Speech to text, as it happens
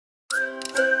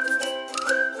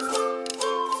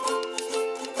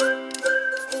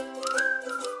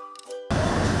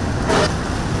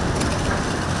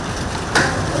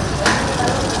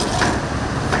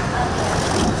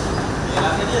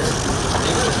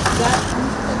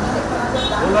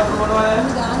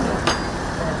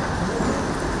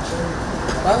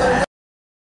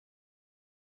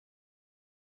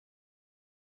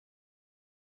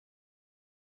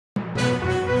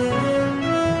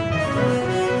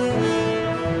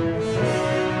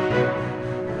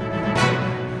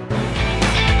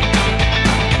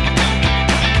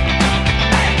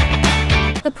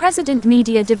The President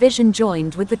Media Division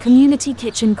joined with the Community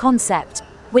Kitchen concept,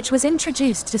 which was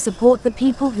introduced to support the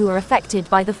people who are affected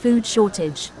by the food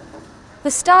shortage.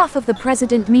 The staff of the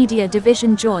President Media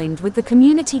Division joined with the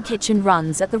Community Kitchen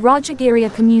runs at the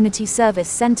Rajagiriya Community Service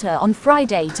Centre on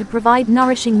Friday to provide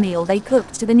nourishing meal they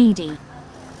cooked to the needy.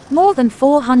 More than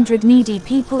 400 needy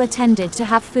people attended to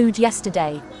have food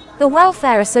yesterday. The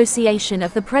Welfare Association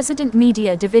of the President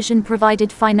Media Division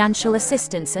provided financial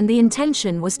assistance, and the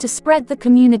intention was to spread the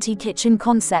Community Kitchen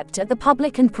concept at the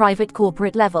public and private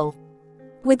corporate level.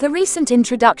 With the recent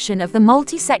introduction of the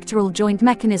multi-sectoral joint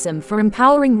mechanism for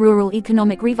empowering rural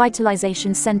economic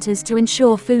revitalization centers to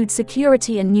ensure food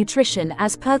security and nutrition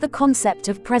as per the concept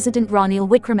of President Ranil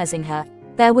Wickremesinghe,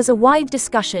 there was a wide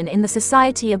discussion in the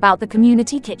society about the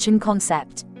Community Kitchen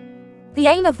concept. The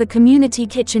aim of the Community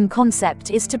Kitchen concept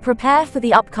is to prepare for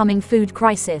the upcoming food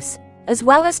crisis, as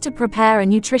well as to prepare a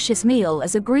nutritious meal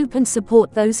as a group and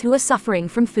support those who are suffering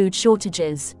from food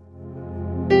shortages.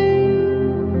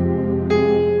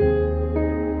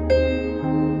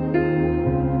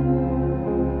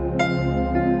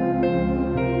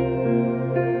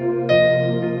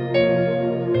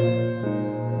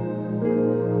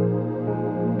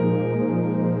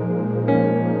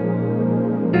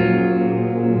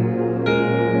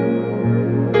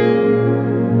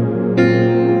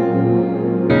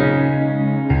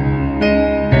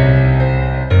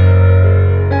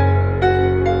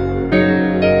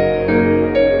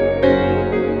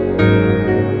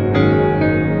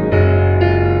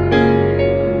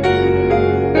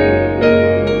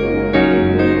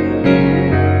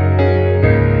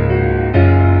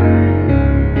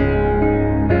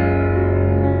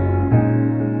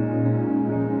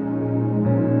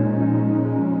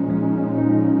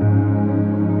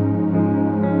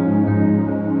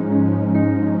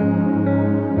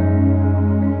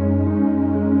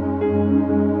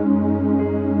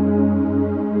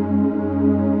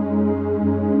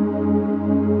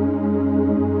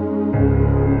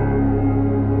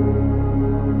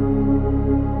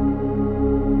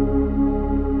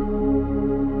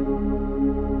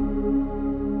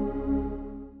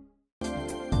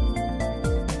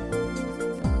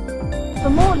 For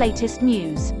more latest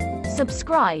news,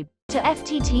 subscribe to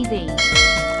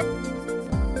FTTV.